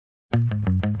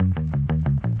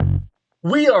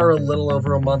We are a little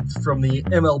over a month from the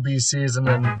MLB season,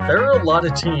 and there are a lot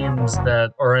of teams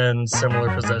that are in similar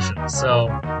positions. So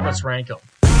let's rank them.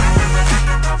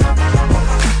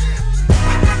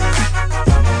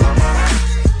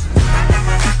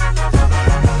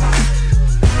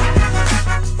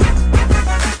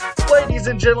 Ladies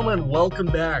and gentlemen, welcome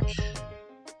back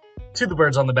to the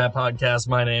Birds on the Bat podcast.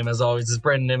 My name, as always, is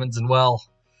Brandon Nimmons, and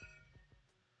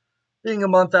being a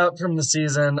month out from the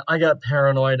season, I got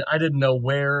paranoid. I didn't know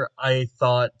where I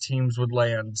thought teams would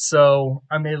land. So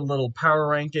I made a little power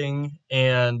ranking,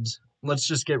 and let's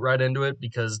just get right into it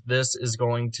because this is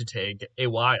going to take a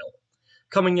while.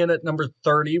 Coming in at number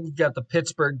 30, we've got the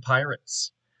Pittsburgh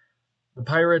Pirates. The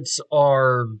Pirates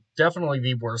are definitely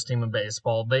the worst team in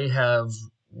baseball. They have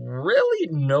really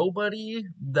nobody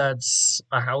that's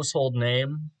a household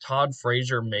name. Todd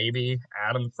Frazier, maybe.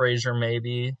 Adam Frazier,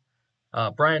 maybe.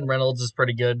 Brian Reynolds is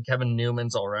pretty good. Kevin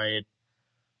Newman's all right.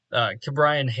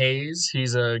 Brian Hayes,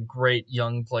 he's a great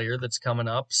young player that's coming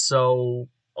up. So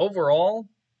overall,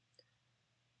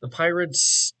 the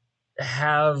Pirates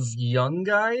have young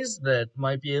guys that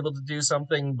might be able to do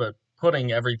something, but putting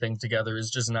everything together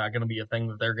is just not going to be a thing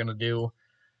that they're going to do.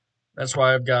 That's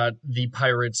why I've got the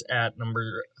Pirates at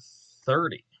number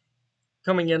 30.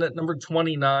 Coming in at number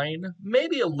 29,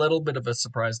 maybe a little bit of a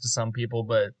surprise to some people,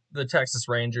 but the Texas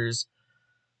Rangers.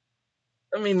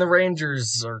 I mean, the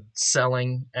Rangers are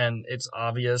selling, and it's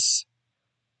obvious.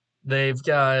 They've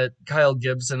got Kyle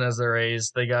Gibson as their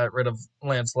ace. They got rid of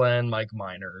Lance Lynn, Mike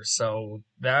Minor. So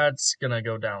that's going to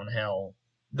go downhill.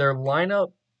 Their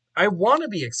lineup, I want to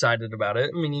be excited about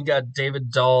it. I mean, you got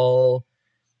David Dahl,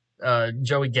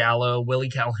 Joey Gallo, Willie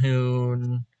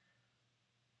Calhoun,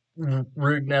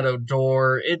 Rougned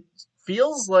Odor. It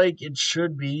feels like it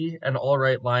should be an all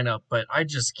right lineup, but I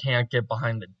just can't get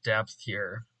behind the depth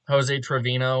here. Jose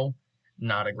Trevino,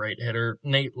 not a great hitter.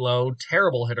 Nate Lowe,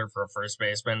 terrible hitter for a first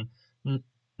baseman.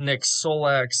 Nick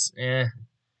Solak,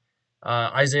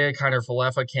 Isaiah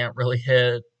Kiner-Falefa can't really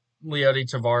hit. Leody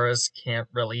Taveras can't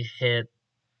really hit.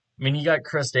 I mean, you got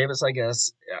Chris Davis, I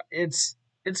guess. It's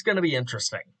going to be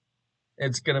interesting.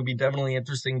 It's going to be definitely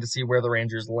interesting to see where the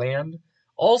Rangers land.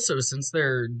 Also, since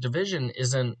their division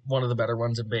isn't one of the better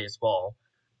ones in baseball,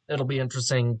 it'll be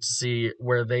interesting to see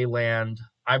where they land.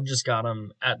 I've just got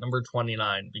them at number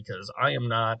 29 because I am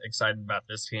not excited about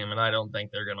this team, and I don't think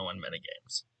they're going to win many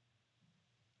games.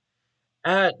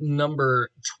 At number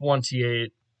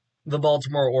 28, the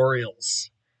Baltimore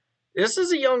Orioles. This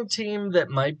is a young team that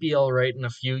might be all right in a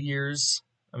few years.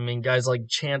 I mean, guys like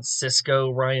Chance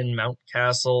Sisco, Ryan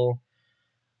Mountcastle,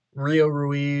 Rio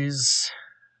Ruiz,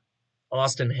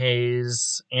 Austin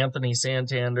Hayes, Anthony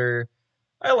Santander.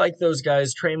 I like those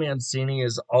guys. Trey Mancini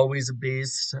is always a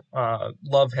beast.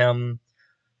 Love him.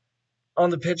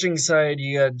 On the pitching side,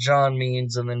 you got John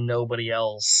Means and then nobody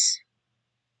else.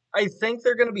 I think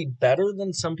they're going to be better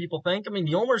than some people think. I mean,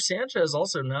 Yolmer Sanchez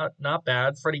also not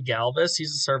bad. Freddie Galvis,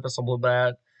 he's a serviceable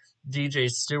bat. DJ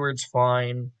Stewart's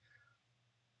fine.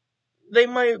 They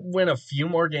might win a few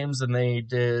more games than they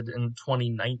did in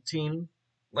 2019.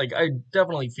 Like, I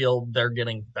definitely feel they're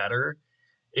getting better.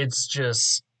 It's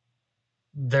just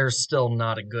they're still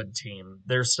not a good team.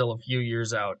 They're still a few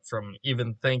years out from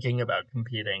even thinking about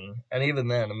competing. And even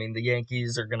then, I mean, the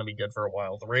Yankees are going to be good for a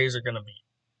while. The Rays are going to be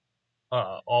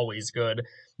always good.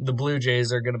 The Blue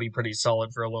Jays are going to be pretty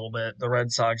solid for a little bit. The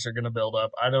Red Sox are going to build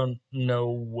up. I don't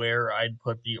know where I'd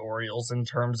put the Orioles in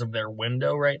terms of their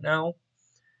window right now,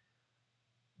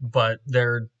 but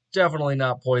they're definitely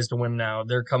not poised to win now.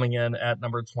 They're coming in at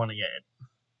number 28.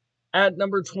 At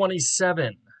number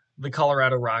 27, the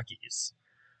Colorado Rockies.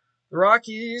 The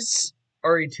Rockies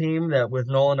are a team that with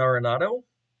Nolan Arenado,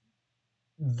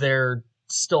 they're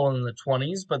still in the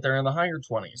 20s, but they're in the higher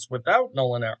 20s. Without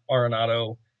Nolan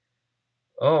Arenado,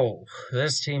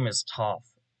 this team is tough.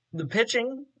 The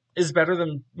pitching is better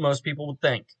than most people would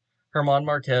think. Herman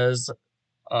Marquez,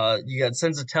 you got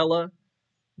Senzatella,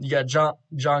 you got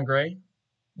John Gray,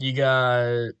 you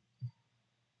got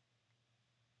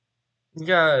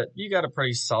a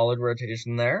pretty solid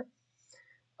rotation there.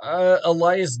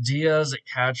 Elias Diaz at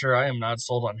catcher, I am not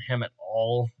sold on him at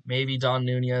all. Maybe Don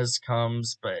Nunez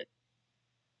comes, but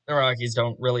the Rockies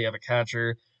don't really have a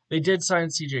catcher. They did sign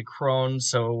CJ Cron,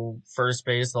 so first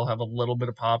base, they'll have a little bit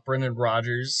of pop. Brendan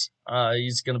Rodgers,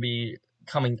 he's going to be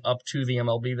coming up to the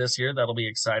MLB this year. That'll be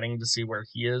exciting to see where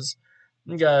he is.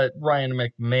 You got Ryan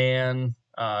McMahon,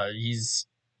 he's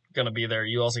going to be there.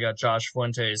 You also got Josh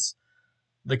Fuentes,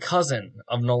 the cousin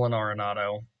of Nolan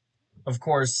Arenado. Of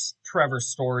course, Trevor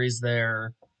Story's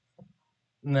there.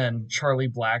 And then Charlie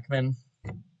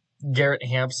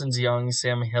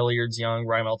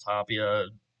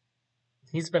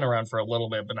He's been around for a little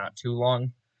bit, but not too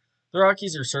long. The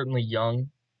Rockies are certainly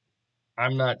young.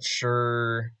 I'm not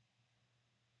sure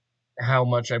how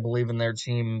much I believe in their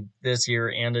team this year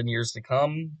and in years to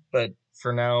come, but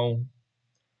for now,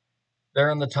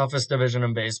 they're in the toughest division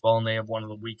in baseball, and they have one of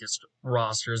the weakest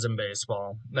rosters in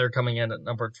baseball. They're coming in at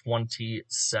number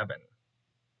 27.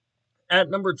 At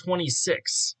number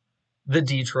 26, the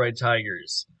Detroit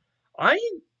Tigers. I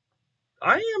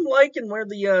I am liking where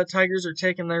the Tigers are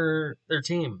taking their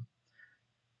team.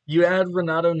 You add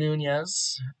Renato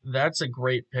Nunez, that's a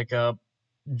great pickup.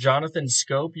 Jonathan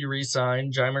Scope, you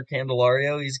re-sign. Jeimer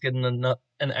Candelario, he's getting an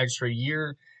extra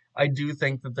year. I do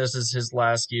think that this is his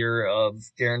last year of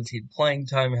guaranteed playing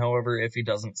time. However, if he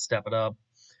doesn't step it up,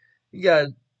 you got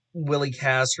Willie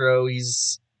Castro,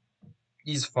 he's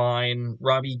fine.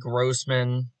 Robbie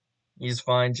Grossman, he's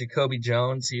fine. Jacoby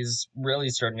Jones, he's really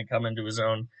starting to come into his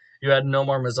own. You add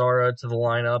Nomar Mazara to the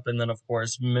lineup, and then of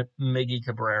course Miggy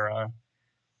Cabrera.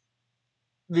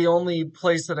 The only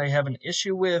place that I have an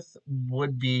issue with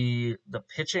would be the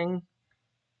pitching,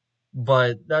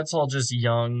 but that's all just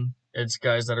young. It's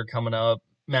guys that are coming up.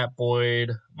 Matt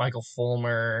Boyd, Michael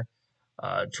Fulmer,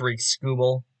 Tariq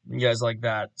Skubal, guys like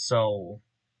that. So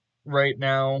right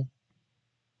now,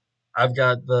 I've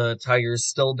got the Tigers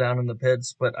still down in the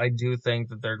pits, but I do think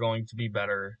that they're going to be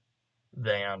better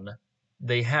than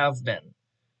they have been.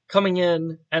 Coming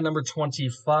in at number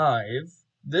 25,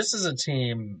 this is a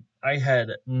team I had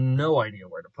no idea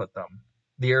where to put them.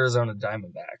 The Arizona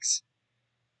Diamondbacks.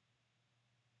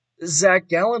 Zach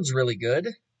Gallen's really good.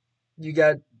 You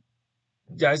got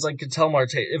guys like Ketel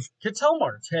Marte. If Ketel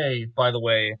Marte, by the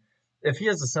way, if he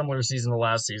has a similar season to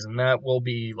last season, that will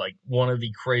be like one of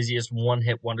the craziest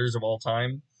one-hit wonders of all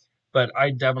time. But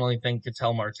I definitely think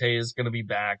Ketel Marte is going to be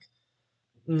back.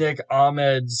 Nick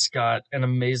Ahmed's got an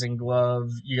amazing glove.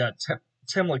 You got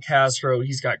Tim LeCastro.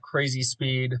 He's got crazy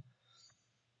speed.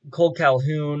 Cole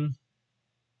Calhoun,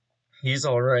 he's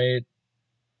all right.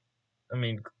 I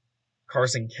mean,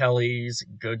 Carson Kelly's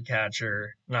a good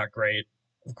catcher, not great.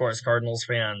 Of course, Cardinals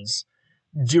fans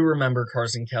do remember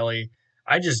Carson Kelly.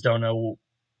 I just don't know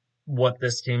what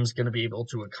this team's going to be able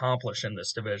to accomplish in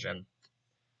this division.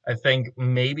 I think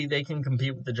maybe they can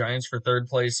compete with the Giants for third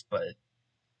place, but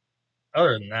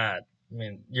other than that, I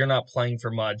mean, you're not playing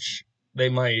for much. They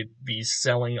might be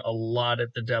selling a lot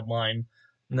at the deadline,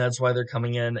 and that's why they're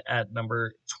coming in at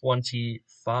number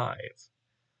 25.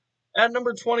 At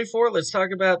number 24, let's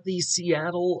talk about the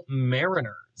Seattle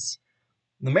Mariners.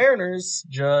 The Mariners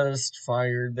just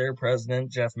fired their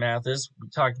president, Jeff Mathis. We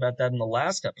talked about that in the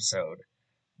last episode.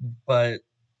 But,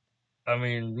 I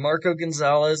mean, Marco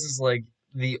Gonzalez is like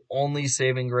the only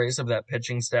saving grace of that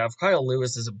pitching staff. Kyle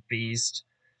Lewis is a beast.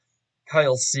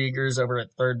 Kyle Seager's over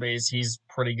at third base. He's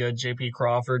pretty good. J.P.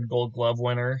 Crawford, Gold Glove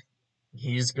winner.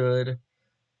 He's good.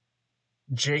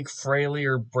 Jake Fraley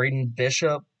or Braden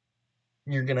Bishop,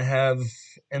 you're going to have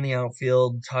in the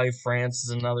outfield. Ty France is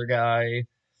another guy.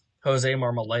 Jose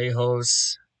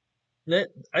Marmolejos.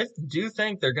 I do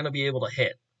think they're going to be able to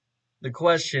hit. The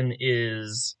question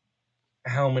is,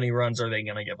 how many runs are they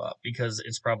going to give up? Because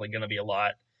it's probably going to be a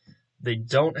lot. They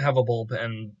don't have a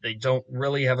bullpen. They don't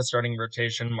really have a starting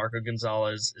rotation. Marco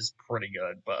Gonzalez is pretty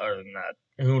good, but other than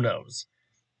that, who knows?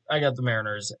 I got the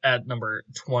Mariners at number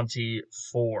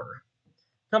 24.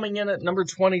 Coming in at number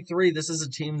 23, this is a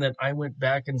team that I went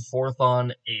back and forth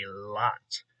on a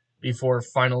lot before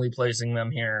finally placing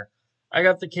them here. I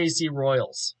got the KC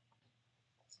Royals.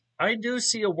 I do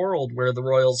see a world where the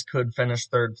Royals could finish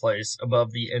third place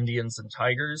above the Indians and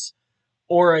Tigers,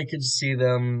 or I could see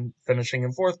them finishing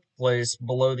in fourth place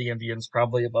below the Indians,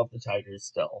 probably above the Tigers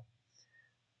still.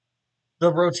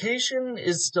 The rotation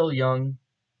is still young.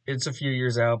 It's a few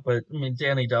years out, but I mean,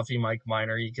 Danny Duffy, Mike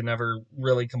Minor, you can never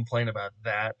really complain about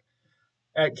that.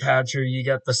 At catcher, you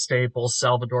got the staple,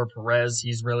 Salvador Perez.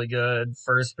 He's really good.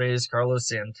 First base, Carlos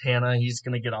Santana. He's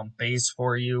going to get on base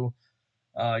for you.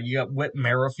 You got Whit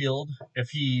Merrifield. If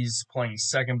he's playing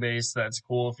second base, that's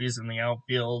cool. If he's in the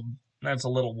outfield, that's a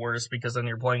little worse because then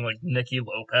you're playing like Nicky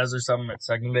Lopez or something at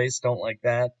second base. Don't like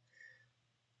that.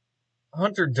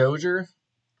 Hunter Dozier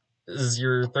is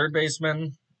your third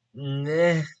baseman.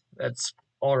 Nah, that's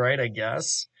all right, I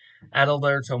guess.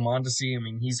 Adalberto Mondesi, I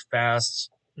mean, he's fast.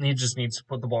 He just needs to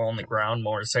put the ball on the ground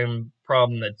more. Same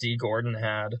problem that D. Gordon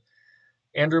had.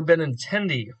 Andrew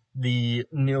Benintendi, the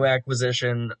new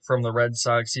acquisition from the Red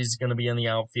Sox, he's going to be in the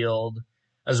outfield,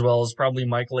 as well as probably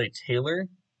Michael A. Taylor.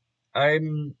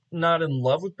 I'm not in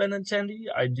love with Benintendi.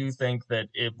 I do think that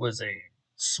it was a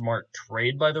smart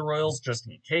trade by the Royals just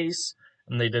in case,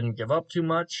 and they didn't give up too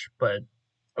much. But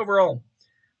overall,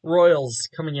 Royals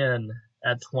coming in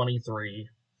at 23.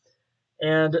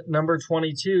 And number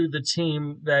 22, the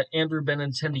team that Andrew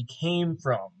Benintendi came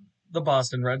from, the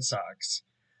Boston Red Sox.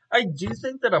 I do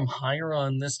think that I'm higher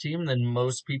on this team than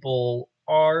most people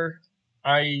are.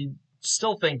 I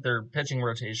still think their pitching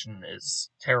rotation is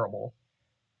terrible.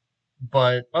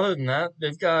 But other than that,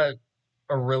 they've got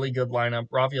a really good lineup.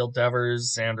 Rafael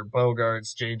Devers, Xander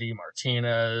Bogaerts, JD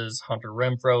Martinez, Hunter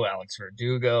Renfroe, Alex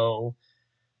Verdugo,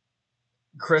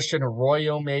 Christian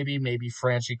Arroyo, maybe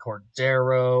Franchi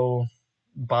Cordero,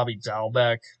 Bobby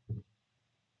Dalbec.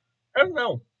 I don't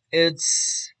know.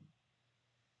 It's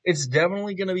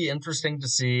definitely going to be interesting to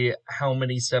see how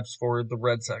many steps forward the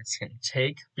Red Sox can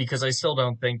take, because I still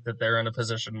don't think that they're in a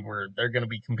position where they're going to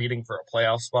be competing for a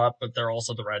playoff spot, but they're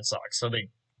also the Red Sox, so they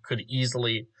could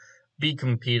easily be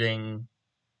competing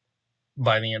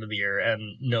by the end of the year,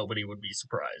 and nobody would be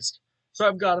surprised. So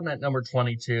I've got them at number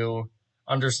 22.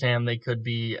 Understand they could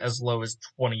be as low as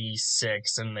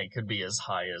 26, and they could be as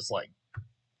high as like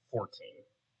 14.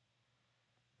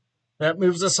 That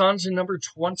moves us on to number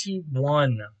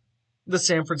 21, the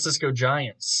San Francisco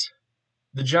Giants.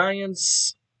 The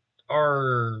Giants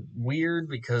are weird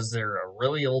because they're a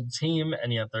really old team,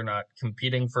 and yet they're not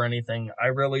competing for anything. I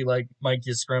really like Mike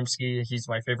Yastrzemski. He's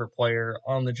my favorite player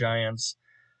on the Giants.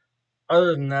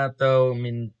 Other than that, though, I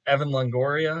mean, Evan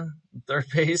Longoria, third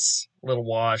base, a little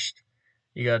washed.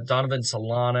 You got Donovan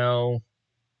Solano.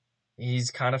 He's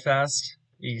kind of fast.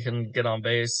 He can get on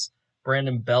base.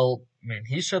 Brandon Belt, I mean,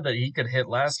 he showed that he could hit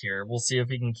last year. We'll see if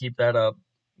he can keep that up.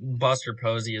 Buster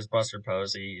Posey is Buster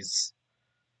Posey. He's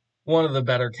one of the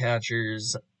better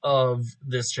catchers of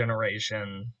this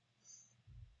generation.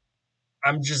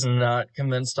 I'm just not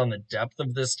convinced on the depth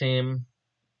of this team.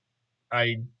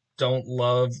 I don't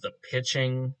love the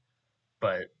pitching,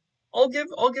 but I'll give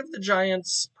the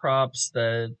Giants props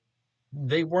that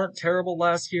they weren't terrible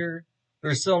last year.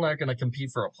 They're still not going to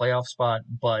compete for a playoff spot,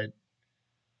 but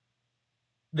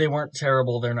they weren't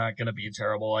terrible. They're not going to be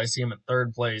terrible. I see them in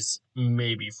third place,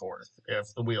 maybe fourth,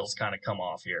 if the wheels kind of come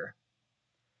off here.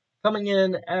 Coming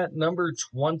in at number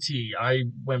 20, I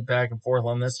went back and forth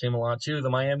on this team a lot too, the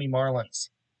Miami Marlins.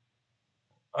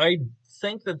 I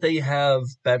think that they have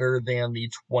better than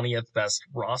the 20th best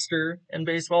roster in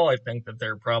baseball. I think that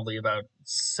they're probably about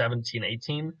 17,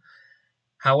 18.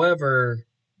 However,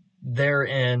 they're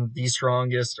in the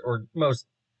strongest or most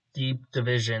deep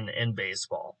division in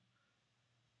baseball.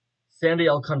 Sandy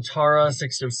Alcantara,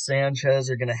 Sixto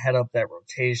Sanchez are going to head up that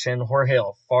rotation. Jorge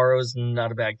Alfaro's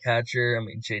not a bad catcher. I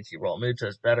mean, JT Realmuto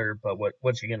is better, but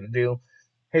what's you going to do?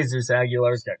 Jesus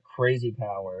Aguilar's got crazy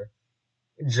power.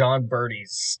 John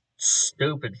Birdie's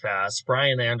stupid fast.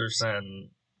 Brian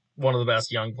Anderson, one of the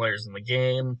best young players in the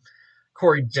game.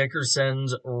 Corey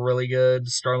Dickerson's really good.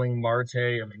 Starling Marte,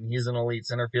 I mean, he's an elite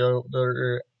center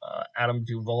fielder. Adam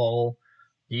Duvall,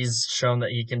 he's shown that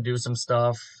he can do some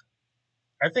stuff.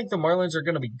 I think the Marlins are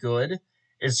going to be good.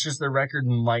 It's just their record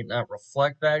might not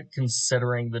reflect that,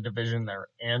 considering the division they're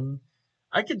in.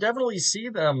 I could definitely see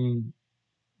them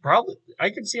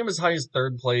I could see them as high as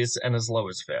third place and as low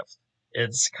as fifth.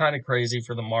 It's kind of crazy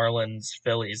for the Marlins,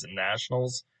 Phillies, and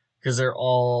Nationals because they're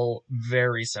all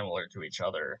very similar to each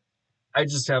other. I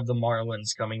just have the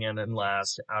Marlins coming in and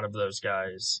last out of those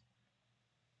guys,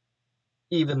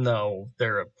 even though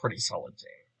they're a pretty solid team.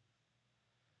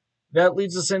 That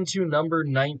leads us into number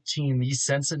 19, the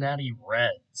Cincinnati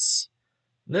Reds.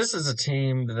 This is a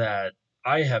team that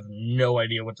I have no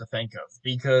idea what to think of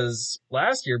because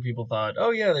last year people thought,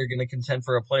 oh yeah, they're going to contend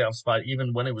for a playoff spot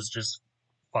even when it was just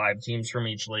 5 teams from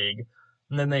each league.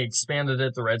 And then they expanded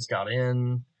it. The Reds got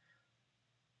in.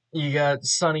 You got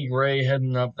Sonny Gray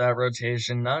heading up that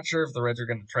rotation. Not sure if the Reds are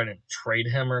going to try to trade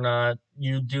him or not.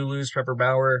 You do lose Trevor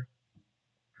Bauer.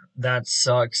 That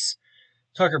sucks.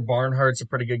 Tucker Barnhart's a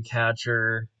pretty good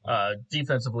catcher,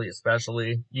 defensively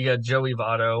especially. You got Joey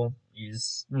Votto.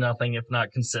 He's nothing if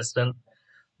not consistent.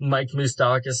 Mike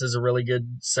Moustakas is a really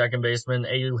good second baseman.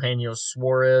 Eugenio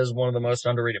Suarez, one of the most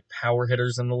underrated power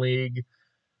hitters in the league.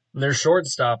 Their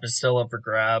shortstop is still up for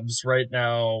grabs. Right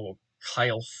now,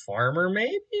 Kyle Farmer,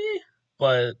 maybe?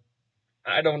 But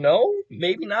I don't know.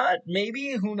 Maybe not.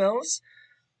 Maybe. Who knows?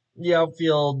 The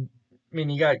outfield, I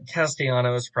mean, you got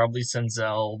Castellanos, probably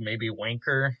Senzel, maybe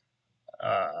Winker.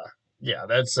 Yeah,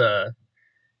 that's a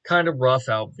kind of rough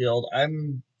outfield.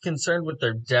 I'm concerned with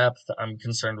their depth. I'm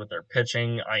concerned with their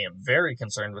pitching. I am very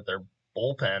concerned with their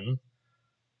bullpen.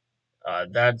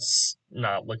 That's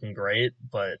not looking great,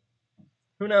 but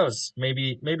who knows?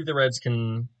 Maybe the Reds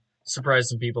can surprise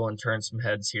some people and turn some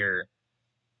heads here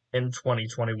in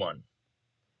 2021.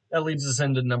 That leads us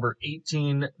into number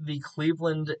 18, the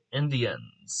Cleveland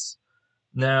Indians.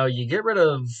 Now, you get rid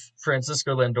of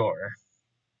Francisco Lindor,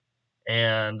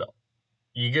 and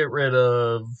You get rid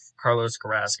of Carlos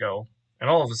Carrasco, and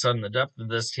all of a sudden the depth of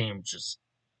this team just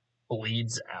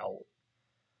bleeds out.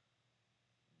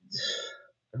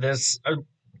 This,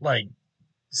 like,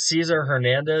 Cesar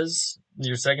Hernandez,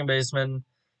 your second baseman,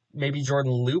 maybe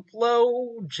Jordan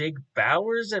Luplow, Jake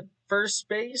Bowers at first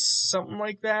base, something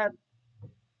like that.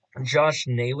 Josh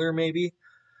Naylor, maybe.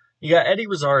 You got Eddie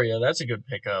Rosario. That's a good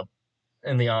pickup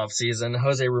in the offseason.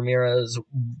 Jose Ramirez,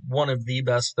 one of the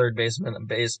best third basemen in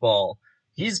baseball.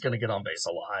 He's going to get on base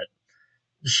a lot.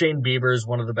 Shane Bieber is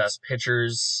one of the best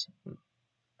pitchers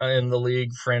in the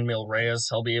league. Franmil Reyes,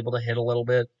 he'll be able to hit a little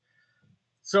bit.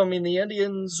 So, I mean, the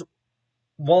Indians,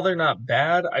 while they're not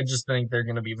bad, I just think they're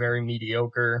going to be very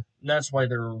mediocre. And that's why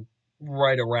they're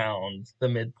right around the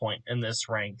midpoint in this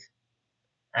rank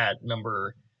at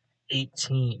number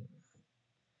 18.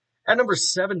 At number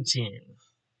 17,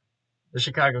 the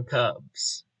Chicago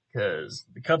Cubs, because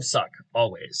the Cubs suck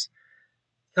always.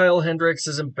 Kyle Hendricks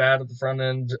isn't bad at the front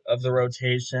end of the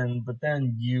rotation, but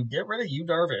then you get rid of Yu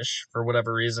Darvish for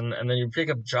whatever reason, and then you pick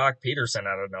up Jock Peterson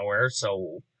out of nowhere.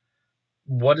 So,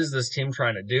 what is this team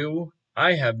trying to do?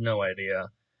 I have no idea.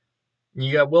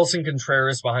 You got Wilson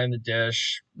Contreras behind the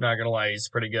dish. Not gonna lie, he's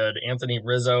pretty good. Anthony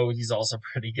Rizzo, he's also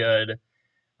pretty good.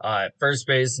 At first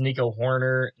base, Nico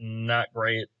Horner, not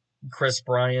great. Chris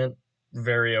Bryant,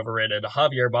 very overrated.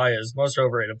 Javier Baez, most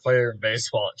overrated player in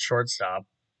baseball at shortstop.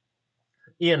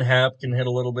 Ian Happ can hit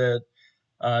a little bit.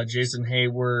 Jason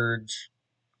Hayward,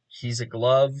 he's a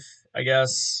glove, I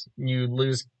guess. You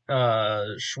lose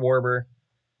Schwarber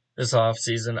this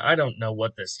offseason. I don't know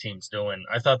what this team's doing.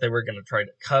 I thought they were going to try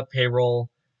to cut payroll.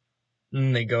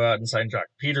 And they go out and sign Jock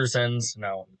Peterson. So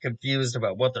now I'm confused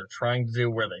about what they're trying to do,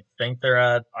 where they think they're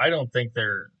at. I don't think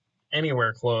they're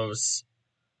anywhere close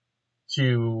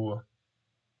to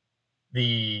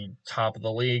the top of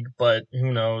the league, but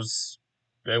who knows?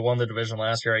 They won the division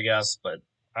last year, I guess, but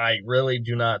I really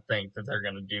do not think that they're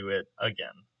going to do it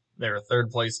again. They're a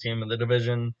third place team in the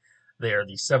division. They are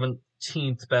the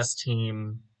 17th best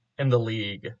team in the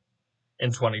league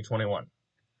in 2021.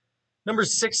 Number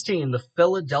 16, the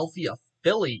Philadelphia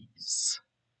Phillies.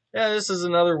 Yeah, this is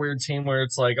another weird team where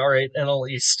it's like, all right, NL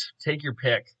East, take your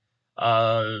pick.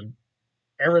 Aaron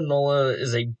Nola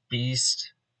is a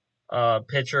beast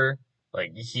pitcher.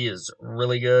 Like, he is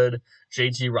really good.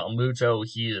 JT Realmuto,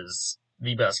 he is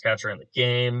the best catcher in the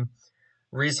game.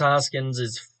 Rhys Hoskins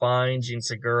is fine. Gene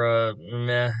Segura,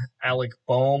 meh. Alec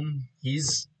Boehm,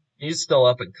 he's still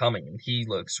up and coming, and he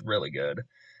looks really good.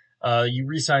 You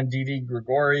re-sign Didi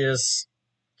Gregorius,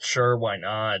 sure, why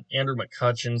not? Andrew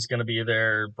McCutchen's going to be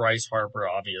there. Bryce Harper,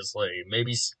 obviously.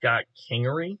 Maybe Scott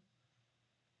Kingery.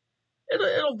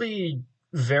 It'll be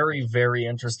very, very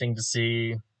interesting to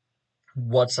see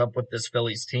what's up with this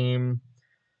Phillies team.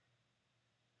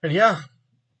 And yeah,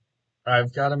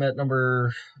 I've got them at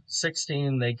number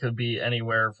 16. They could be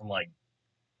anywhere from like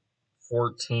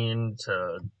 14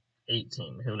 to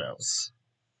 18. Who knows?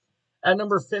 At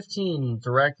number 15,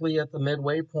 directly at the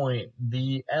midway point,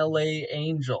 the LA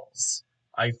Angels.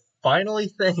 I finally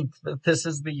think that this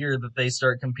is the year that they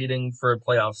start competing for a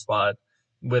playoff spot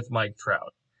with Mike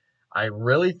Trout. I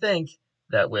really think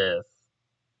that with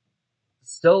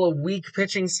still a weak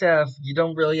pitching staff, you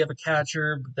don't really have a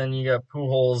catcher, but then you got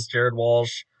Pujols, Jared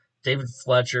Walsh, David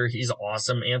Fletcher, he's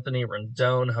awesome, Anthony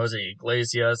Rendon, Jose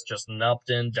Iglesias, Justin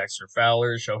Upton, Dexter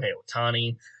Fowler, Shohei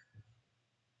Ohtani.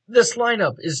 This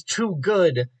lineup is too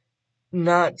good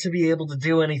not to be able to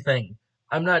do anything.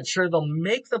 I'm not sure they'll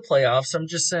make the playoffs. I'm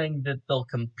just saying that they'll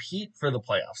compete for the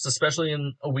playoffs, especially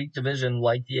in a weak division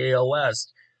like the AL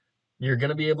West. You're going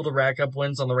to be able to rack up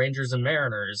wins on the Rangers and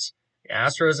Mariners.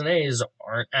 Astros and A's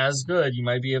aren't as good. You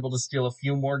might be able to steal a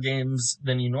few more games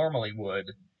than you normally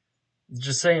would.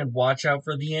 Just saying, watch out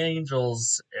for the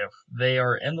Angels. If they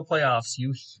are in the playoffs,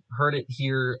 you heard it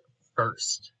here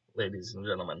first, ladies and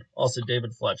gentlemen. Also,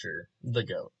 David Fletcher, the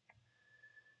GOAT.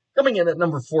 Coming in at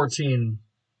number 14,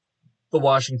 the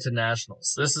Washington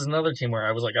Nationals. This is another team where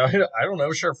I was like, I don't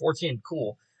know, sure, 14,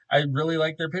 cool. I really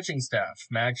like their pitching staff.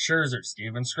 Max Scherzer,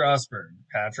 Steven Strasburg,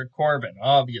 Patrick Corbin,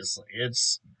 obviously.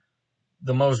 It's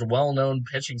the most well-known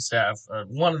pitching staff,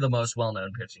 one of the most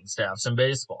well-known pitching staffs in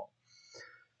baseball.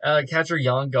 Catcher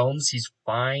Yan Gomes, he's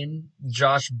fine.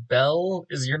 Josh Bell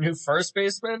is your new first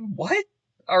baseman? What?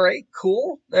 All right,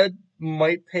 cool. That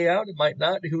might pay out. It might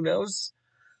not. Who knows?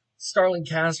 Starlin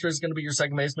Castro is going to be your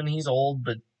second baseman. He's old,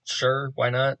 but sure, why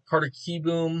not? Carter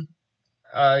Kieboom,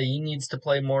 he needs to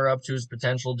play more up to his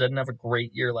potential. Didn't have a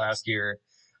great year last year.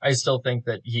 I still think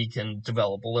that he can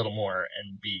develop a little more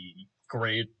and be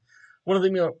great. One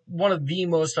of the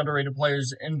most underrated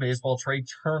players in baseball, Trey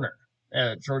Turner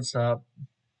at shortstop.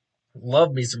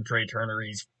 Love me some Trey Turner.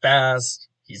 He's fast.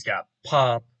 He's got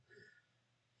pop.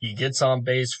 He gets on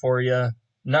base for you.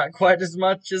 Not quite as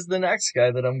much as the next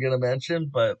guy that I'm going to mention,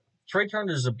 but Trey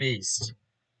Turner's a beast.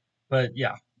 But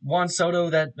yeah, Juan Soto,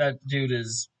 that dude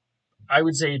is, I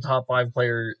would say, top five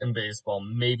player in baseball,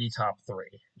 maybe top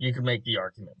three. You could make the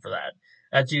argument for that.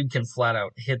 That dude can flat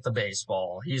out hit the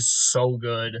baseball. He's so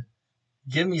good.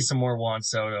 Give me some more Juan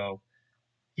Soto.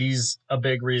 He's a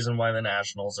big reason why the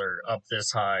Nationals are up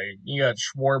this high. You got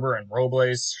Schwarber and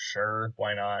Robles. Sure,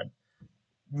 why not?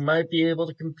 Might be able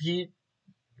to compete.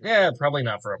 Yeah, probably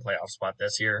not for a playoff spot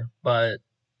this year. But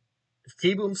if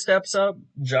Kieboom steps up,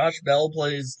 Josh Bell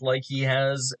plays like he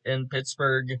has in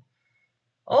Pittsburgh,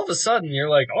 all of a sudden you're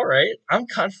like, all right, I'm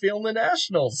kind of feeling the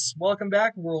Nationals. Welcome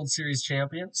back, World Series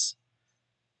champions.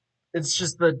 It's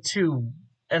just the two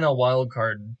NL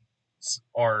wildcards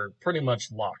are pretty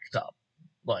much locked up.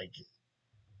 Like,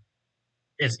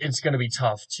 it's going to be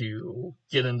tough to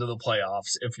get into the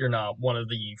playoffs if you're not one of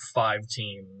the five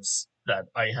teams that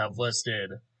I have listed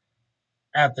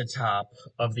at the top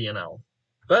of the NL.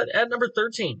 But at number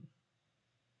 13,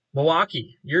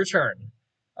 Milwaukee, your turn.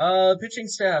 Pitching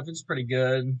staff, it's pretty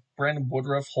good. Brandon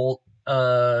Woodruff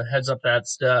heads up that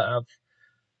staff.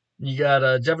 You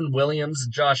got Devin Williams,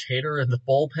 Josh Hader in the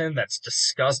bullpen. That's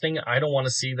disgusting. I don't want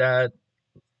to see that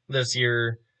this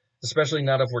year, especially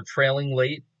not if we're trailing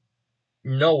late.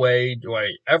 No way do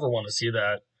I ever want to see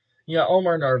that. You got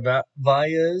Omar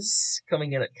Narvaez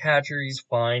coming in at catcher. He's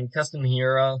fine. Keston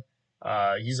Hiura,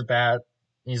 he's a bat.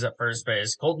 He's at first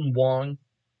base. Colton Wong,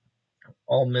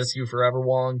 I'll miss you forever,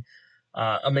 Wong.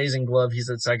 Amazing glove. He's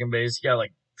at second base. Yeah,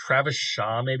 like Travis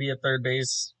Shaw maybe at third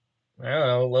base. I don't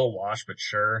know, a little wash, but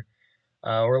sure.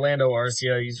 Orlando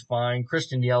Arcia, he's fine.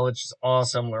 Christian Yelich is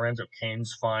awesome. Lorenzo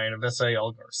Cain's fine.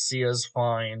 Avisail Garcia's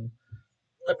fine.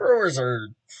 The Brewers are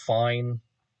fine.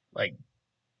 Like,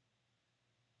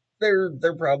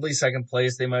 they're probably second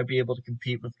place. They might be able to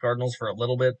compete with Cardinals for a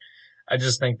little bit. I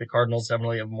just think the Cardinals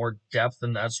definitely have more depth,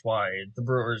 and that's why the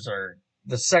Brewers are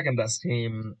the second best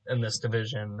team in this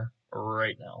division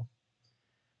right now.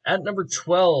 At number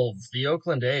 12, the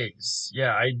Oakland A's.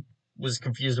 Yeah, I was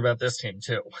confused about this team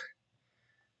too.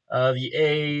 The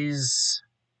A's,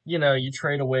 you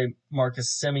trade away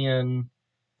Marcus Semien.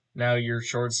 Now your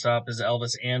shortstop is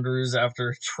Elvis Andrus after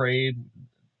a trade.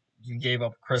 You gave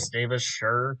up Chris Davis,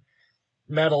 sure.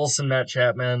 Matt Olson, Matt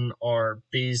Chapman are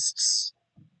beasts.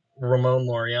 Ramon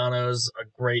Laureano's a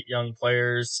great young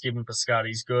player. Stephen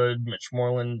Piscotty's good. Mitch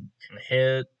Moreland can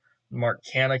hit. Mark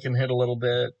Canna can hit a little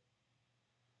bit.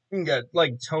 You got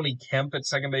like Tony Kemp at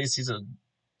second base. He's a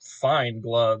fine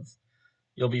glove.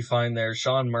 You'll be fine there.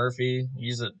 Sean Murphy,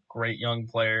 he's a great young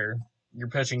player. Your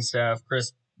pitching staff,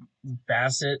 Chris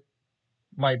Bassett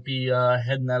might be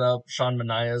heading that up. Sean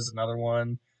Manaea is another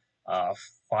one. Uh,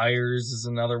 Fires is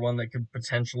another one that could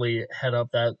potentially head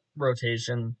up that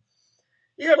rotation.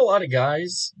 You had a lot of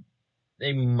guys.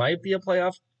 They might be a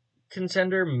playoff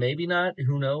contender, maybe not.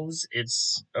 Who knows?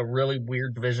 It's a really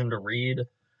weird division to read.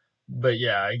 But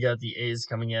yeah, I got the A's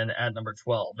coming in at number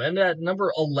 12. And at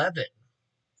number 11,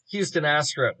 Houston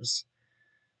Astros.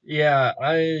 Yeah,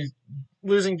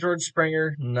 losing George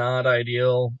Springer, not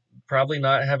ideal. Probably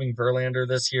not having Verlander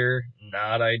this year,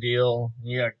 not ideal.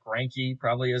 You got Greinke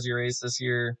probably as your ace this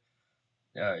year.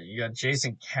 You got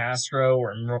Jason Castro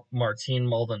or Martin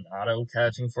Maldonado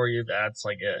catching for you. That's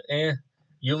like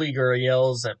Yuli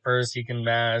Gurriel's at first, he can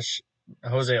mash.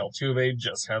 Jose Altuve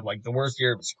just had like the worst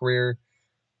year of his career.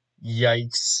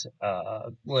 Yikes.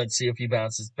 Let's see if he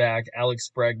bounces back.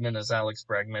 Alex Bregman is Alex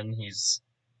Bregman. He's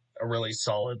a really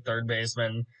solid third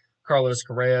baseman. Carlos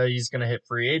Correa, he's going to hit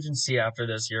free agency after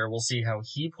this year. We'll see how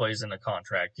he plays in a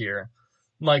contract year.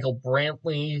 Michael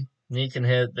Brantley, he can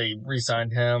hit. They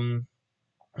re-signed him.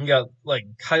 You got like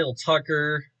Kyle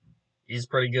Tucker, he's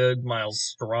pretty good. Miles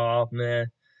Straw, meh.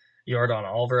 Yordan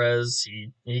Alvarez,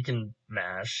 he can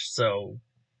mash. So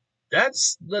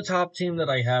that's the top team that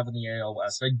I have in the AL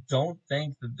West. I don't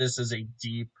think that this is a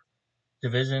deep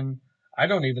division. I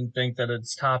don't even think that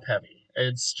it's top heavy.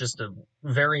 It's just a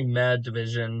very mad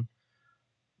division.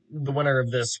 The winner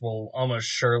of this will almost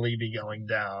surely be going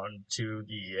down to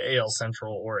the AL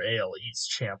Central or AL East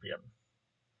champion.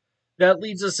 That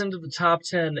leads us into the top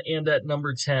 10, and at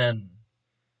number 10,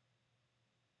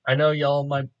 I know y'all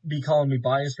might be calling me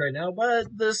biased right now, but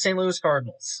the St. Louis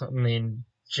Cardinals. I mean,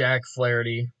 Jack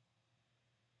Flaherty,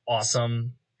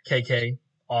 awesome. KK,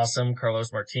 awesome.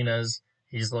 Carlos Martinez,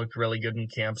 he's looked really good in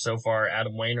camp so far.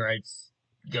 Adam Wainwright's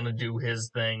gonna do his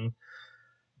thing.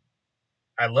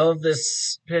 I love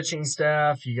this pitching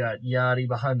staff. You got Yachty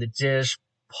behind the dish,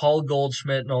 Paul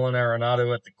Goldschmidt, Nolan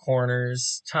Arenado at the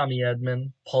corners, Tommy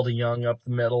Edman, Paul DeYoung up the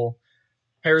middle.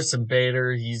 Harrison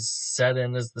Bader, he's set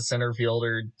in as the center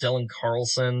fielder. Dylan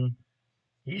Carlson,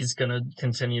 he's going to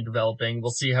continue developing.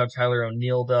 We'll see how Tyler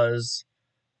O'Neill does.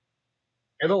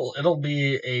 It'll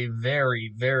be a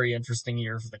very, very interesting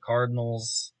year for the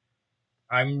Cardinals.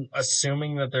 I'm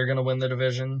assuming that they're going to win the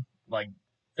division. Like,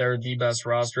 they're the best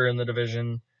roster in the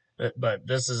division. But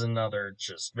this is another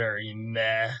just very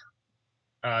meh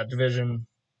division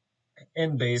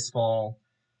in baseball.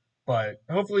 But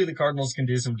hopefully the Cardinals can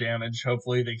do some damage.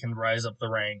 Hopefully they can rise up the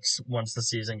ranks once the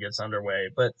season gets underway.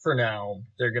 But for now,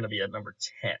 they're going to be at number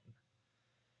 10.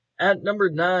 At number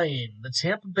 9, the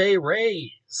Tampa Bay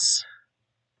Rays.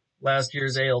 Last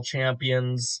year's AL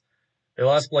champions. They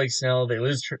lost Blake Snell. They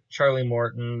lose Charlie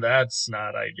Morton. That's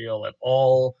not ideal at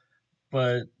all.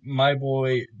 But my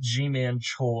boy G-Man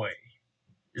Choi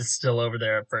is still over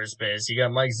there at first base. You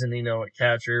got Mike Zunino at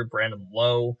catcher, Brandon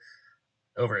Lowe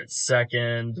over at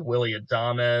second, Willie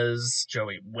Adames,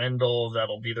 Joey Wendell.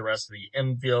 That'll be the rest of the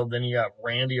infield. Then you got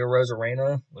Randy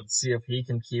Arozarena. Let's see if he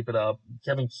can keep it up.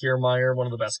 Kevin Kiermaier, one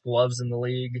of the best gloves in the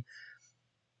league.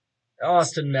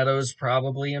 Austin Meadows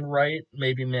probably in right.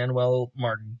 Maybe Manuel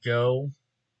Margot.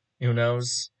 Who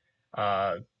knows?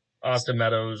 Austin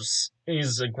Meadows,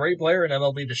 he's a great player in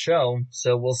MLB The Show,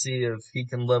 so we'll see if he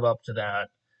can live up to that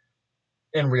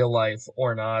in real life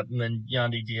or not. And then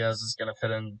Yandy Diaz is going to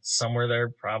fit in somewhere there,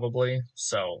 probably.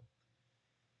 So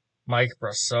Mike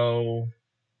Brasso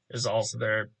is also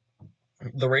there.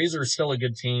 The Rays are still a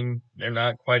good team. They're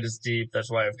not quite as deep.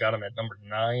 That's why I've got them at number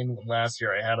 9. Last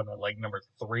year I had them at like number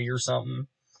 3 or something.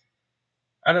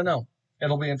 I don't know.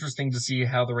 It'll be interesting to see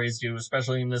how the Rays do,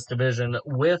 especially in this division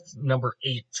with number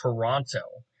 8, Toronto.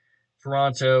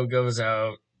 Toronto goes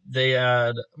out. They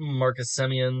add Marcus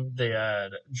Semien. They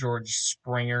add George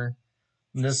Springer.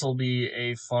 This will be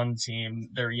a fun team.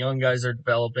 Their young guys are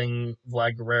developing.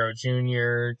 Vlad Guerrero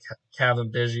Jr.,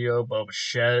 Kevin Biggio, Bo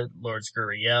Bichette, Lourdes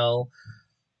Gurriel,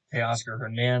 Teoscar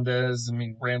Hernandez. I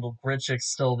mean, Randall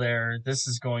Grichuk's still there. This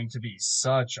is going to be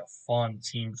such a fun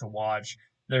team to watch.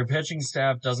 Their pitching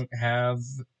staff doesn't have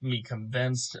me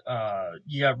convinced.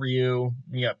 You got Ryu,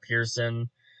 you got Pearson.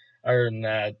 Other than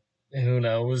that, who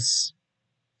knows?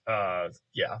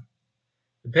 Yeah.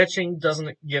 The pitching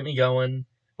doesn't get me going.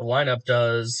 The lineup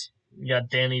does. You got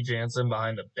Danny Jansen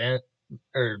behind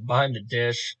behind the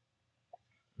dish.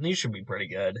 These should be pretty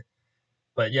good.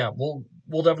 But yeah, we'll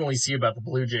definitely see about the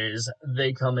Blue Jays.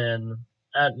 They come in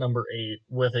at number 8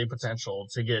 with a potential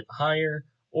to get higher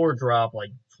or drop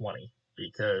like 20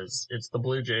 because it's the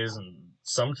Blue Jays and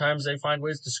sometimes they find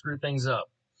ways to screw things up.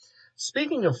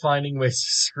 Speaking of finding ways to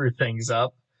screw things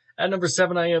up, at number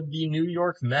 7 I have the New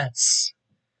York Mets.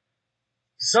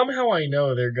 Somehow I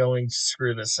know they're going to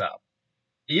screw this up.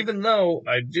 Even though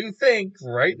I do think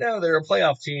right now they're a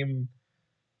playoff team,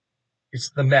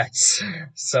 it's the Mets.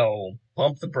 So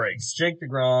pump the brakes. Jake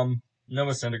DeGrom,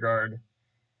 Noah Syndergaard,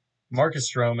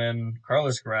 Marcus Stroman,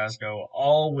 Carlos Carrasco,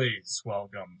 always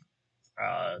welcome.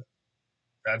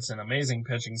 That's an amazing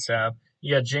pitching staff.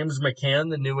 You got James McCann,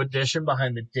 the new addition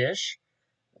behind the dish.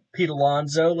 Pete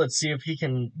Alonso, let's see if he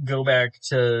can go back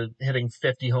to hitting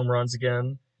 50 home runs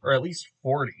again, or at least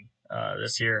 40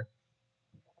 this year.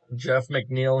 Jeff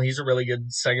McNeil, he's a really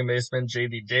good second baseman.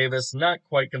 J.D. Davis, not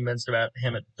quite convinced about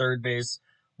him at third base.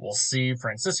 We'll see.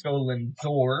 Francisco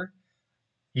Lindor,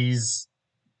 he's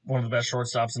one of the best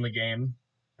shortstops in the game.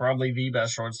 Probably the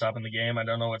best shortstop in the game. I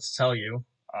don't know what to tell you.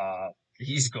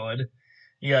 He's good.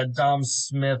 You got Dom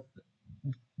Smith,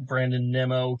 Brandon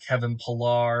Nimmo, Kevin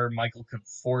Pillar, Michael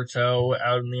Conforto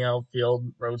out in the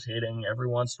outfield, rotating every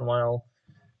once in a while.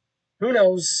 Who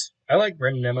knows? I like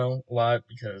Brandon Nimmo a lot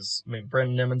because, I mean,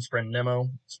 Brandon Nimmo.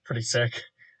 It's pretty sick.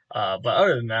 But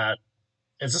other than that,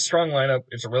 it's a strong lineup.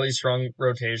 It's a really strong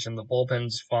rotation. The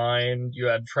bullpen's fine. You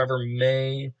add Trevor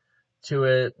May to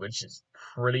it, which is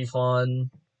pretty fun.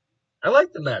 I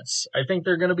like the Mets. I think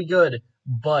they're going to be good,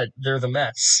 but they're the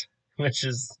Mets, which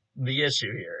is the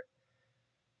issue here.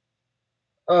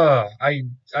 I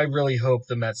really hope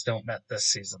the Mets don't Met this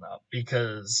season up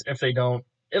because if they don't,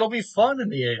 it'll be fun in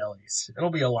the AL East. It'll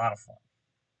be a lot of fun.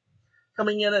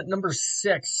 Coming in at number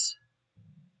 6,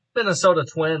 Minnesota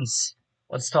Twins.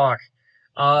 Let's talk.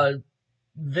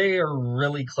 They are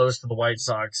really close to the White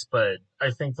Sox, but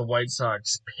I think the White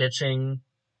Sox pitching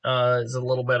is a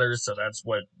little better, so that's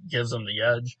what gives them the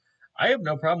edge. I have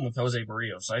no problem with Jose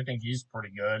Barrios. I think he's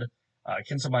pretty good.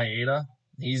 Kenta Maeda,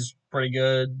 he's pretty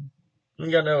good. I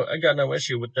got no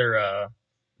issue with their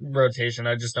rotation.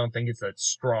 I just don't think it's that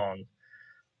strong.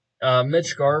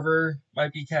 Mitch Garver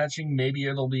might be catching. Maybe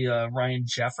it'll be Ryan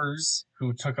Jeffers,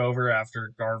 who took over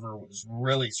after Garver was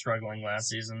really struggling last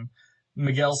season.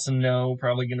 Miguel Sano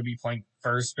probably going to be playing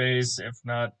first base, if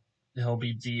not He'll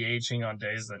be DHing on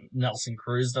days that Nelson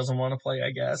Cruz doesn't want to play,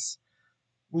 I guess.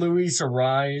 Luis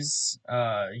Arise,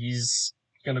 he's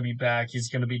going to be back. He's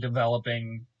going to be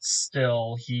developing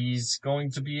still. He's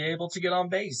going to be able to get on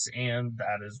base, and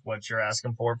that is what you're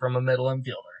asking for from a middle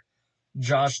infielder.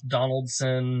 Josh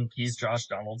Donaldson, he's Josh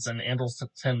Donaldson.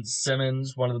 Andrelton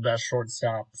Simmons, one of the best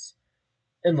shortstops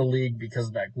in the league because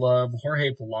of that glove.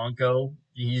 Jorge Polanco,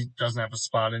 he doesn't have a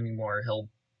spot anymore. He'll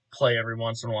play every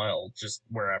once in a while, just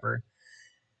wherever.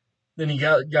 Then you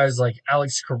got guys like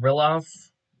Alex Kirilloff,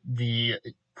 the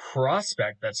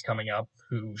prospect that's coming up,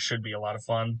 who should be a lot of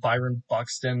fun. Byron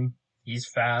Buxton, he's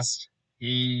fast.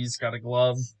 He's got a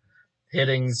glove.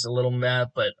 Hitting's a little meh,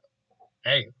 but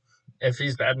hey, if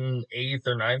he's batting 8th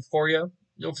or 9th for you,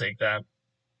 you'll take that.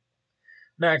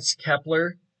 Max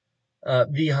Kepler,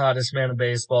 the hottest man in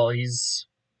baseball. He's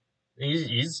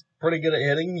pretty good at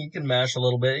hitting. He can mash a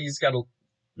little bit. He's got a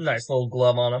nice little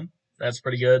glove on him. That's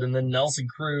pretty good. And then Nelson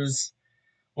Cruz,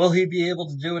 will he be able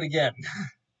to do it again?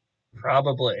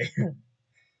 Probably.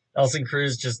 Nelson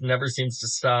Cruz just never seems to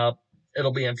stop.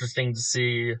 It'll be interesting to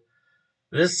see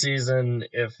this season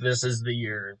if this is the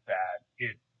year that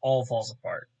it all falls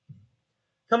apart.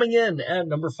 Coming in at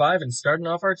number 5 and starting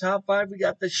off our top 5, we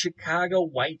got the Chicago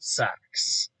White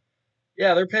Sox.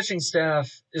 Yeah, their pitching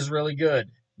staff is really good.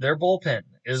 Their bullpen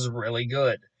is really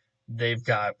good. They've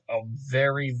got a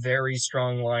very, very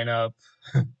strong lineup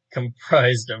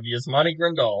comprised of Yasmani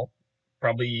Grandal,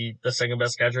 probably the second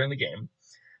best catcher in the game,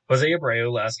 Jose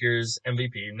Abreu, last year's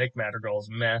MVP, Nick Madrigal's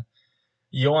meh,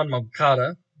 Yoan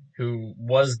Moncada, who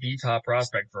was the top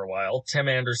prospect for a while, Tim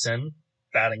Anderson,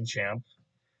 batting champ,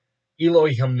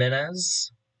 Eloy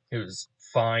Jimenez, who's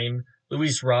fine,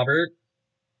 Luis Robert,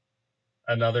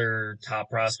 another top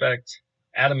prospect,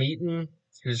 Adam Eaton,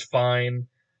 who's fine,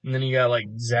 and then you got like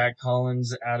Zach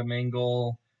Collins, Adam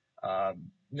Engel,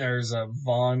 there's a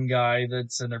Vaughn guy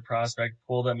that's in their prospect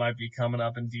pool that might be coming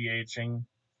up and DHing.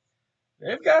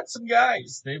 They've got some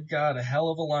guys. They've got a hell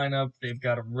of a lineup. They've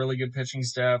got a really good pitching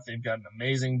staff. They've got an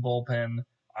amazing bullpen.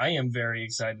 I am very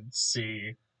excited to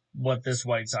see what this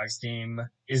White Sox team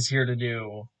is here to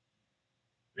do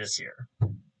this year.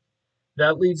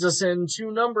 That leads us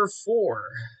into number 4,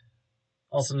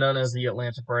 also known as the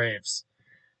Atlanta Braves.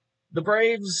 The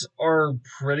Braves are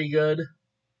pretty good.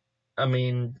 I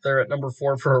mean, they're at number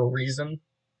 4 for a reason.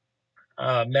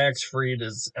 Max Fried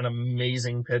is an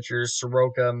amazing pitcher.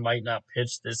 Soroka might not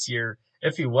pitch this year.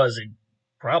 If he was, he'd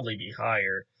probably be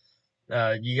higher.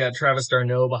 You got Travis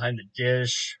d'Arnaud behind the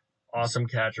dish. Awesome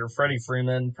catcher. Freddie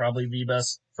Freeman, probably the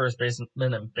best first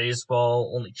baseman in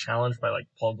baseball, only challenged by like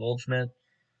Paul Goldschmidt.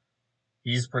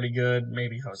 He's pretty good.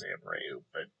 Maybe Jose Abreu,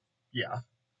 but yeah.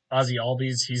 Ozzy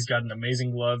Albies, he's got an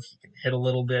amazing glove. He can hit a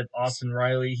little bit. Austin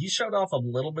Riley, he showed off a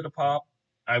little bit of pop.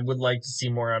 I would like to see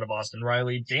more out of Austin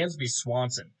Riley. Dansby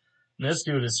Swanson, and this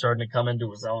dude is starting to come into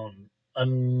his own.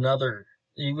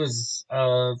 He was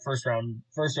first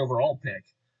overall pick.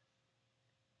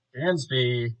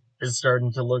 Dansby is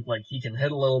starting to look like he can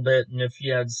hit a little bit, and if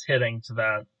he adds hitting to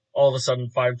that, all of a sudden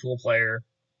 5-tool player,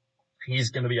 he's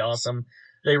going to be awesome.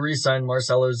 They re-signed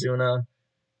Marcell Ozuna.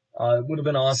 It would have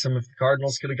been awesome if the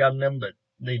Cardinals could have gotten him, but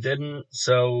they didn't,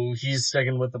 so he's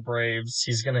sticking with the Braves.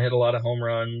 He's going to hit a lot of home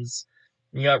runs.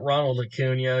 You got Ronald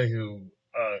Acuna, who,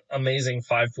 amazing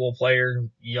 5-tool player,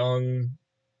 young,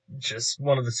 just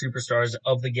one of the superstars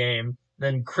of the game.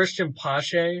 Then Christian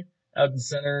Pache out in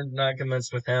center, not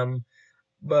convinced with him.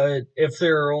 But if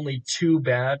there are only 2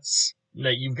 bats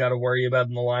that you've got to worry about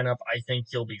in the lineup, I think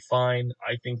you'll be fine.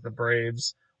 I think the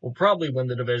Braves will probably win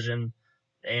the division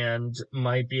and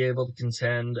might be able to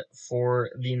contend for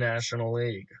the National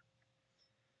League.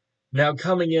 Now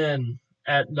coming in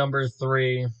at number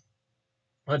 3,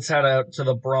 let's head out to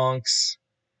the Bronx.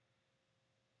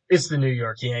 It's the New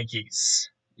York Yankees.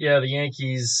 Yeah, the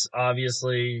Yankees,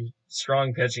 obviously,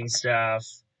 strong pitching staff.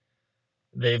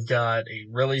 They've got a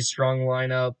really strong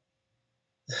lineup.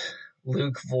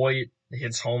 Luke Voit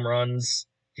hits home runs.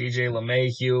 DJ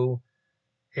LeMahieu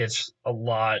hits a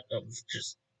lot of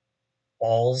just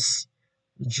balls.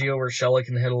 Gio Urshela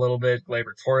can hit a little bit.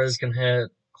 Gleyber Torres can hit.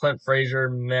 Clint Frazier,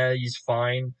 meh, he's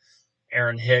fine.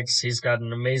 Aaron Hicks, he's got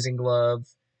an amazing glove,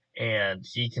 and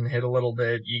he can hit a little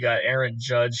bit. You got Aaron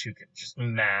Judge, who can just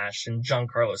mash, and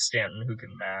Giancarlo Stanton, who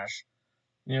can mash.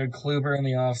 You know, Kluber in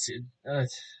the offseason.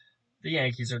 The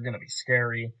Yankees are going to be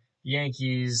scary. The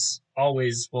Yankees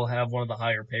always will have one of the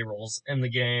higher payrolls in the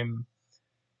game,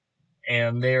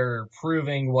 and they're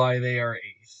proving why they are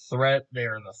a threat. They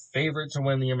are the favorite to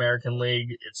win the American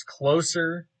League. It's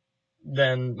closer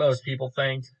than most people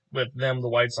think, with them, the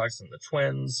White Sox, and the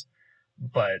Twins,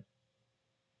 but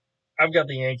I've got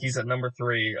the Yankees at number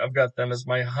 3. I've got them as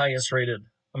my highest rated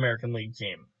American League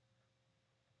team.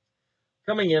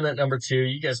 Coming in at number 2,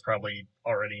 you guys probably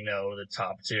already know the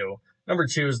top 2. Number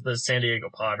 2 is the San Diego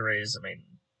Padres. I mean,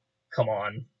 come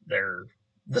on. They're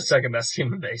the second best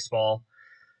team in baseball.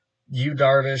 Yu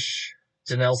Darvish,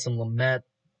 Dinelson Lamet.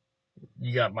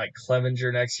 You got Mike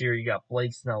Clevenger next year. You got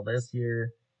Blake Snell this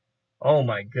year. Oh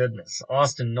my goodness.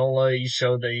 Austin Nola, he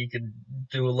showed that he could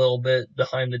do a little bit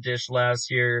behind the dish last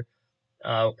year.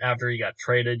 After he got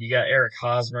traded, you got Eric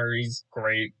Hosmer. He's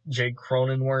great. Jake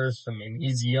Cronenworth. I mean,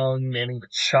 he's young. Manny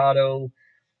Machado.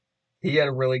 He had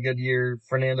a really good year.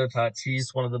 Fernando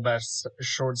Tatis, one of the best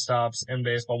shortstops in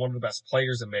baseball, one of the best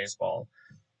players in baseball.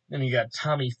 Then you got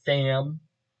Tommy Pham,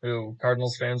 who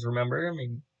Cardinals fans remember. I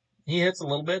mean, he hits a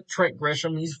little bit. Trent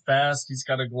Grisham, he's fast. He's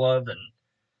got a glove, and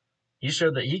he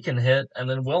showed that he can hit. And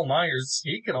then Will Myers,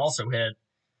 he can also hit.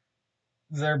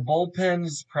 Their bullpen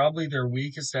is probably their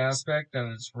weakest aspect,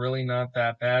 and it's really not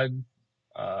that bad.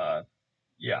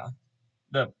 Yeah,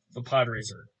 the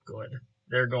Padres are good.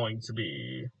 They're going to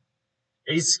be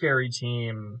a scary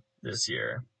team this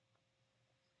year.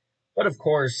 But of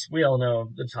course, we all know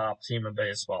the top team in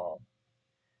baseball.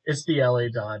 It's the LA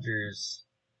Dodgers,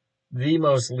 the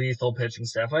most lethal pitching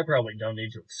staff. I probably don't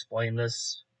need to explain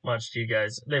this much to you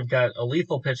guys. They've got a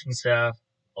lethal pitching staff,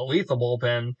 a lethal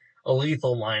bullpen, a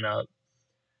lethal lineup.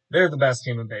 They're the best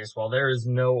team in baseball. There is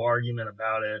no argument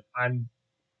about it. I'm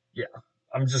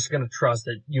just going to trust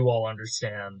that you all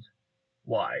understand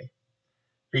why.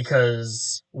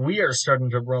 Because we are starting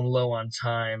to run low on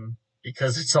time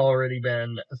because it's already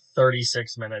been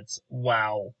 36 minutes.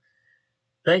 Wow.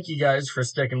 Thank you guys for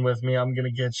sticking with me. I'm going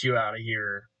to get you out of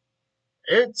here.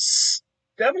 It's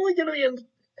definitely going to be an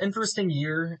interesting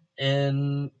year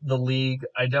in the league.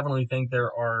 I definitely think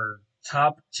there are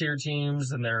top tier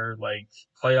teams and they're like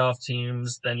playoff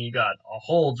teams. Then you got a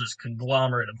whole just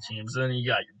conglomerate of teams. And then you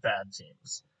got your bad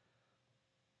teams.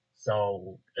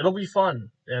 So it'll be fun.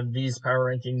 And these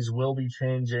power rankings will be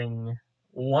changing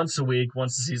once a week,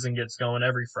 once the season gets going,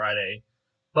 every Friday.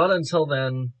 But until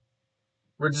then,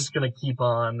 we're just going to keep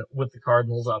on with the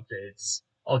Cardinals updates.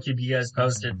 I'll keep you guys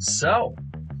posted. So,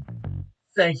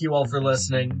 thank you all for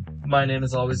listening. My name,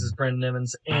 as always, is Brendan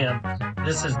Nimmons, and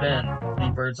this has been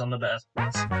the Birds on the Best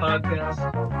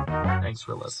podcast. Thanks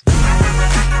for listening.